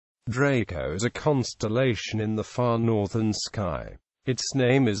Draco is a constellation in the far northern sky. Its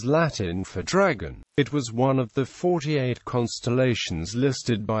name is Latin for dragon. It was one of the 48 constellations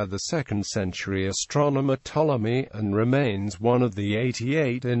listed by the 2nd century astronomer Ptolemy, and remains one of the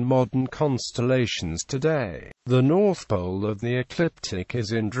 88 in modern constellations today. The north pole of the ecliptic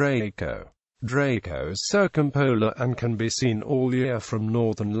is in Draco. Draco is circumpolar and can be seen all year from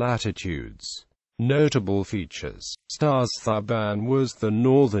northern latitudes. Notable features: stars. Thuban was the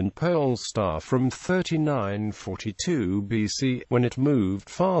northern pole star from 3942 BC, when it moved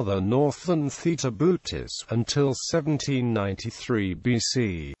farther north than Theta Bootis, until 1793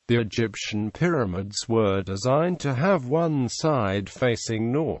 BC. The Egyptian pyramids were designed to have one side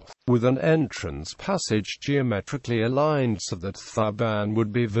facing north, with an entrance passage geometrically aligned so that Thuban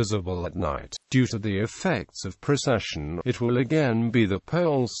would be visible at night. Due to the effects of precession, it will again be the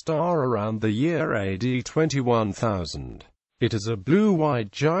pole star around the year AD 21,000. It is a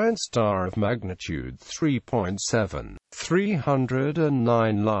blue-white giant star of magnitude 3.7,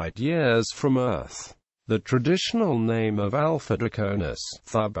 309 light-years from Earth. The traditional name of Alpha Draconis,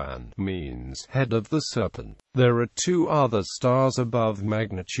 Thuban, means head of the serpent. There are two other stars above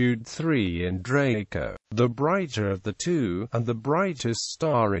magnitude 3 in Draco. The brighter of the two, and the brightest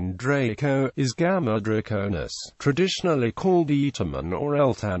star in Draco, is Gamma Draconis, traditionally called Itaman or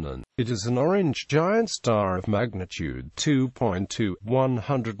Eltanan. It is an orange giant star of magnitude 2.2,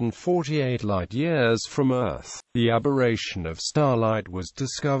 148 light-years from Earth. The aberration of starlight was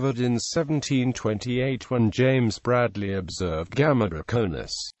discovered in 1728 when James Bradley observed Gamma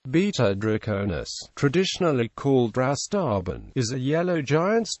Draconis. Beta Draconis, traditionally called Rastaban, is a yellow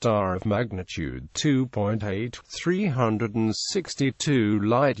giant star of magnitude 2.8, 362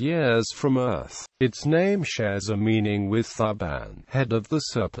 light-years from Earth. Its name shares a meaning with Thuban, head of the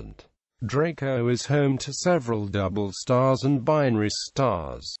serpent. Draco is home to several double stars and binary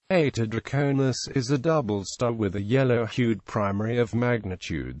stars. Eta Draconis is a double star with a yellow-hued primary of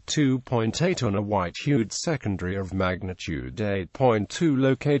magnitude 2.8 and a white-hued secondary of magnitude 8.2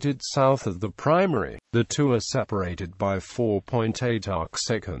 located south of the primary. The two are separated by 4.8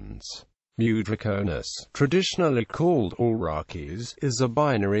 arcseconds. Mu Draconis, traditionally called Aurachis, is a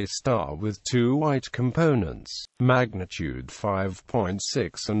binary star with two white components, magnitude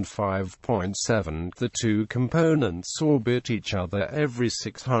 5.6 and 5.7. The two components orbit each other every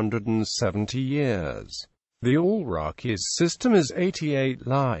 670 years. The Aurachis system is 88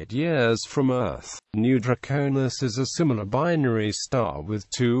 light-years from Earth. Nu Draconis is a similar binary star with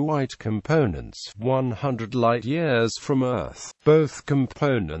two white components, 100 light-years from Earth. Both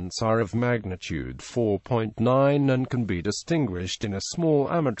components are of magnitude 4.9 and can be distinguished in a small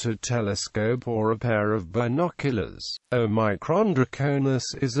amateur telescope or a pair of binoculars. Omicron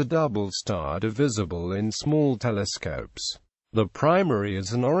Draconis is a double star divisible in small telescopes. The primary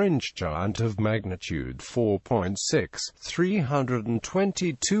is an orange giant of magnitude 4.6,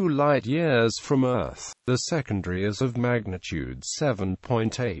 322 light-years from Earth. The secondary is of magnitude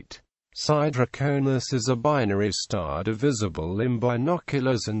 7.8. Psi Draconis is a binary star divisible in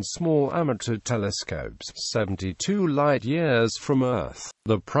binoculars and small amateur telescopes, 72 light-years from Earth.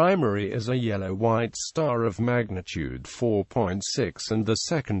 The primary is a yellow-white star of magnitude 4.6 and the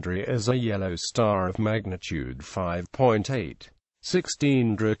secondary is a yellow star of magnitude 5.8.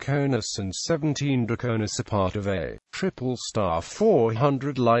 16 Draconis and 17 Draconis are part of a triple star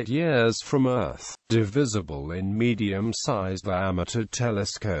 400 light-years from Earth, divisible in medium-sized amateur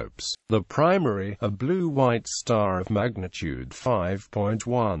telescopes. The primary, a blue-white star of magnitude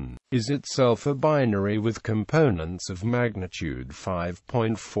 5.1, is itself a binary with components of magnitude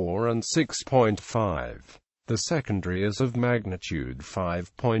 5.4 and 6.5. The secondary is of magnitude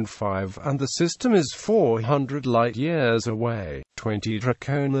 5.5 and the system is 400 light-years away. 20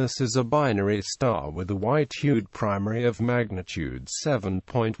 Draconis is a binary star with a white-hued primary of magnitude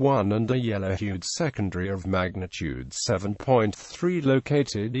 7.1 and a yellow-hued secondary of magnitude 7.3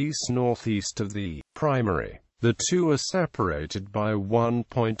 located east-northeast of the primary. The two are separated by 1.2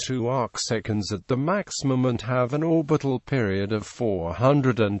 arcseconds at the maximum and have an orbital period of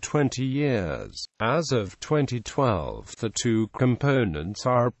 420 years. As of 2012, the two components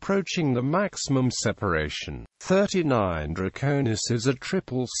are approaching the maximum separation. 39 Draconis is a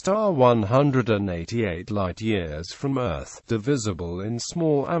triple star 188 light-years from Earth, divisible in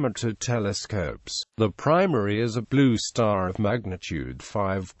small amateur telescopes. The primary is a blue star of magnitude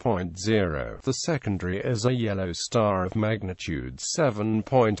 5.0. The secondary is a yellow star of magnitude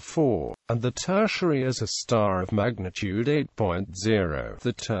 7.4, and the tertiary is a star of magnitude 8.0.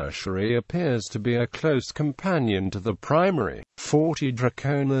 The tertiary appears to be a close companion to the primary. 40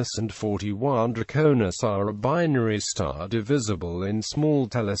 Draconis and 41 Draconis are a binary star divisible in small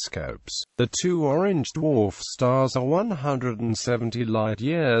telescopes. The two orange dwarf stars are 170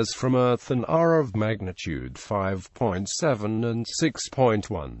 light-years from Earth and are of magnitude 5.7 and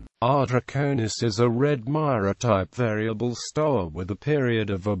 6.1. Draconis is a red Mira-type variable star with a period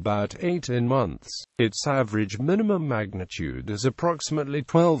of about 18 months. Its average minimum magnitude is approximately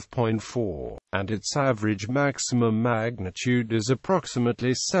 12.4, and its average maximum magnitude is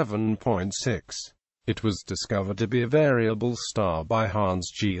approximately 7.6. It was discovered to be a variable star by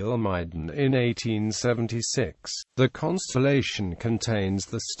Hans Geelmuyden in 1876. The constellation contains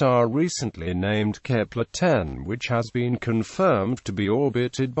the star recently named Kepler-10, which has been confirmed to be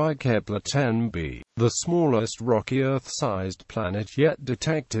orbited by Kepler-10b, the smallest rocky Earth-sized planet yet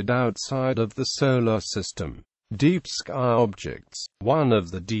detected outside of the Solar System. Deep sky objects. One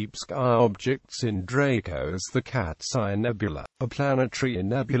of the deep sky objects in Draco is the Cat's Eye Nebula, a planetary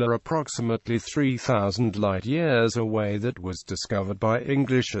nebula approximately 3,000 light-years away that was discovered by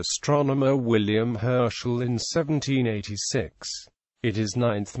English astronomer William Herschel in 1786. It is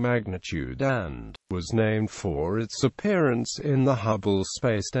 9th magnitude and was named for its appearance in the Hubble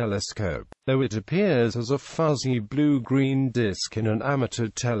Space Telescope, though it appears as a fuzzy blue-green disk in an amateur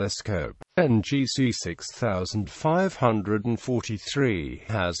telescope. NGC 6543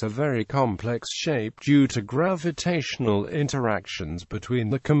 has a very complex shape due to gravitational interactions between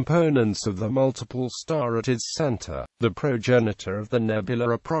the components of the multiple star at its center, the progenitor of the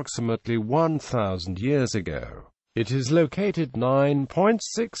nebula approximately 1,000 years ago. It is located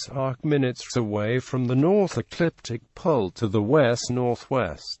 9.6 arc-minutes away from the north ecliptic pole to the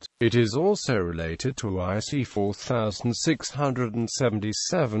west-northwest. It is also related to IC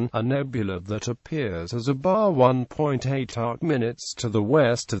 4677, a nebula that appears as a bar 1.8 arc-minutes to the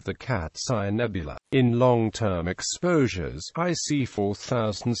west of the Cat's Eye Nebula. In long-term exposures, IC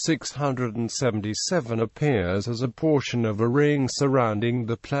 4677 appears as a portion of a ring surrounding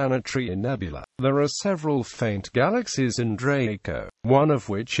the planetary nebula. There are several faint galaxies in Draco, one of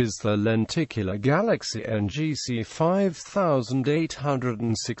which is the Lenticular Galaxy NGC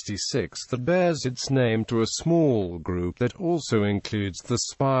 5866 that bears its name to a small group that also includes the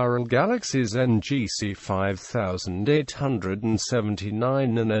spiral galaxies NGC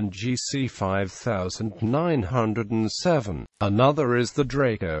 5879 and NGC 5907. Another is the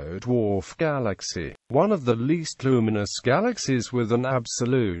Draco Dwarf Galaxy, one of the least luminous galaxies with an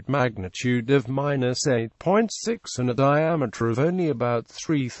absolute magnitude of -8.6 and a diameter of only about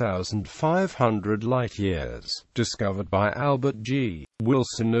 3,500 light-years, discovered by Albert G.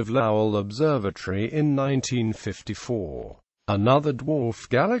 Wilson of Lowell Observatory in 1954. Another dwarf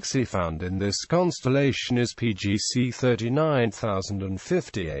galaxy found in this constellation is PGC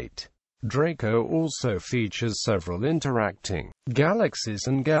 39058. Draco also features several interacting galaxies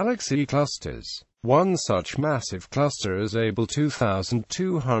and galaxy clusters. One such massive cluster is Able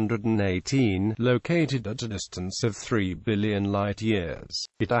 2218, located at a distance of 3 billion light-years.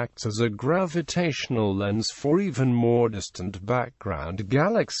 It acts as a gravitational lens for even more distant background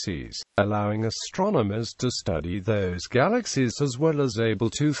galaxies, allowing astronomers to study those galaxies as well as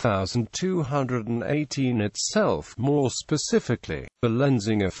Able 2218 itself more specifically. The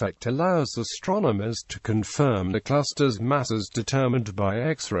lensing effect allows astronomers to confirm the cluster's masses determined by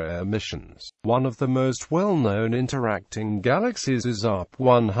X-ray emissions. One of the most well-known interacting galaxies is UP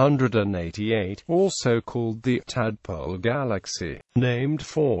 188, also called the Tadpole Galaxy, named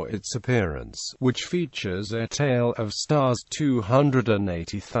for its appearance, which features a tail of stars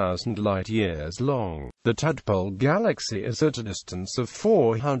 280,000 light-years long. The Tadpole Galaxy is at a distance of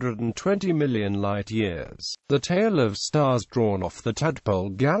 420 million light-years. The tail of stars drawn off the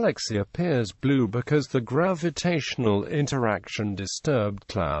Tadpole Galaxy appears blue because the gravitational interaction disturbed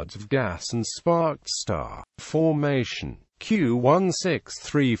clouds of gas and sparked star formation.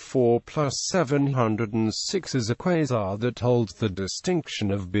 Q1634 plus 706 is a quasar that holds the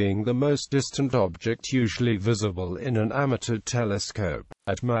distinction of being the most distant object usually visible in an amateur telescope.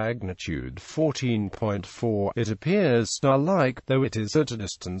 At magnitude 14.4, it appears star-like, though it is at a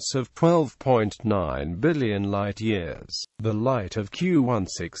distance of 12.9 billion light-years. The light of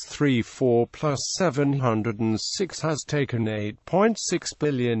Q1634 plus 706 has taken 8.6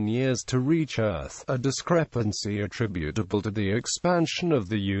 billion years to reach Earth, a discrepancy attributable to the expansion of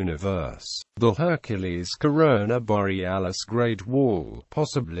the universe. The Hercules Corona Borealis Great Wall,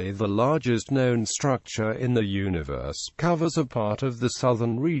 possibly the largest known structure in the universe, covers a part of the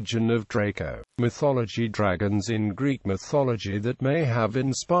southern region of Draco. Mythology. Dragons in Greek mythology that may have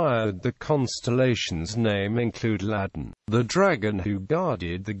inspired the constellation's name include Ladon, the dragon who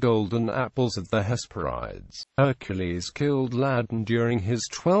guarded the golden apples of the Hesperides. Hercules killed Ladon during his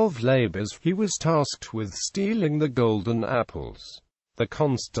 12 labors. He was tasked with stealing the golden apples. The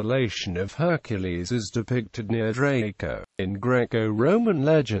constellation of Hercules is depicted near Draco. In Greco-Roman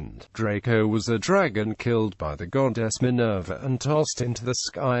legend, Draco was a dragon killed by the goddess Minerva and tossed into the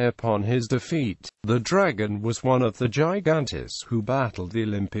sky upon his defeat. The dragon was one of the Gigantes who battled the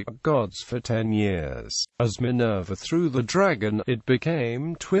Olympic gods for 10 years. As Minerva threw the dragon, it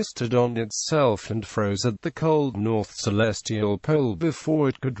became twisted on itself and froze at the cold north celestial pole before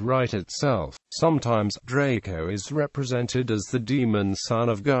it could right itself. Sometimes, Draco is represented as the demon son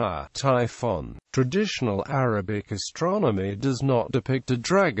of Gaia, Typhon. Traditional Arabic astronomy does not depict a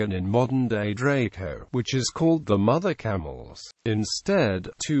dragon in modern-day Draco, which is called the mother camels. Instead,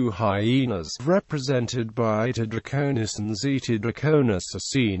 2 hyenas, represented by Eta Draconis and Zeta Draconis, are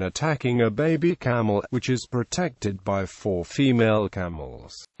seen attacking a baby camel, which is protected by 4 female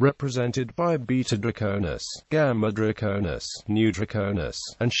camels, represented by Beta Draconis, Gamma Draconis, Nu Draconis,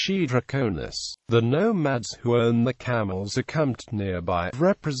 and She Draconis. The nomads who own the camels are camped nearby,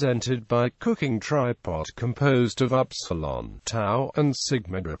 represented by a cooking tripod composed of Upsilon, Tau, and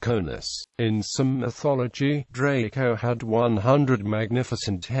Sigma Draconis. In some mythology, Draco had 100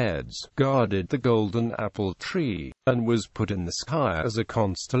 magnificent heads, guarded the golden apple tree, and was put in the sky as a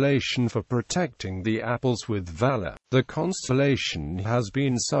constellation for protecting the apples with valor. The constellation has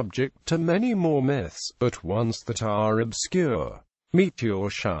been subject to many more myths, but ones that are obscure. Meteor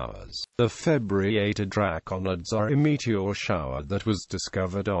showers. The February Eta Draconids are a meteor shower that was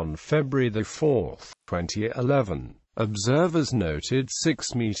discovered on February 4, 2011. Observers noted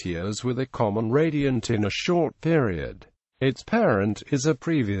 6 meteors with a common radiant in a short period. Its parent is a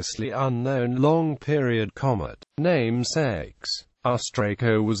previously unknown long-period comet. Namesakes.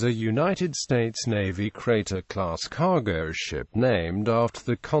 Draco was a United States Navy Crater-class cargo ship named after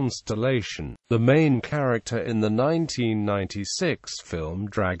the constellation. The main character in the 1996 film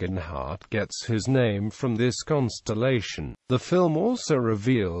Dragon.It gets his name from this constellation. The film also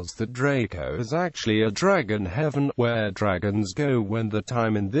reveals that Draco is actually a dragon heaven, where dragons go when the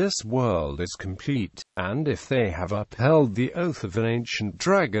time in this world is complete, and if they have upheld the oath of an ancient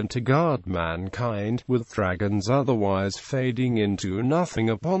dragon to guard mankind, with dragons otherwise fading into nothing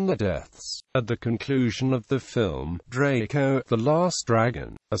upon their deaths. At the conclusion of the film, Draco, the last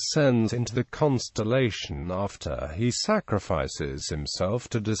dragon, ascends into the constellation after he sacrifices himself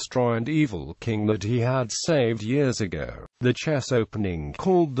to destroy an evil king that he had saved years ago. The chess opening,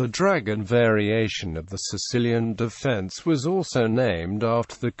 called the Dragon variation of the Sicilian defense, was also named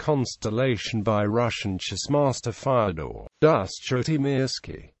after the constellation by Russian chessmaster Fyodor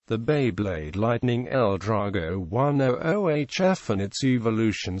Dostoyevsky. The Beyblade Lightning El Drago 100HF and its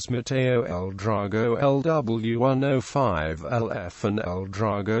evolutions Mateo El Drago LW105LF and El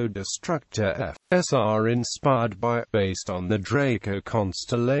Drago Destructor FS are inspired by, based on the Draco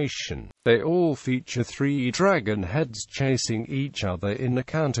constellation. They all feature 3 dragon heads chasing each other in a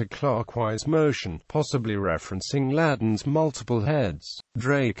counterclockwise motion, possibly referencing Ladon's multiple heads.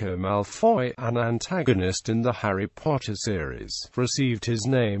 Draco Malfoy, an antagonist in the Harry Potter series, received his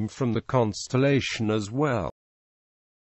name from the constellation as well.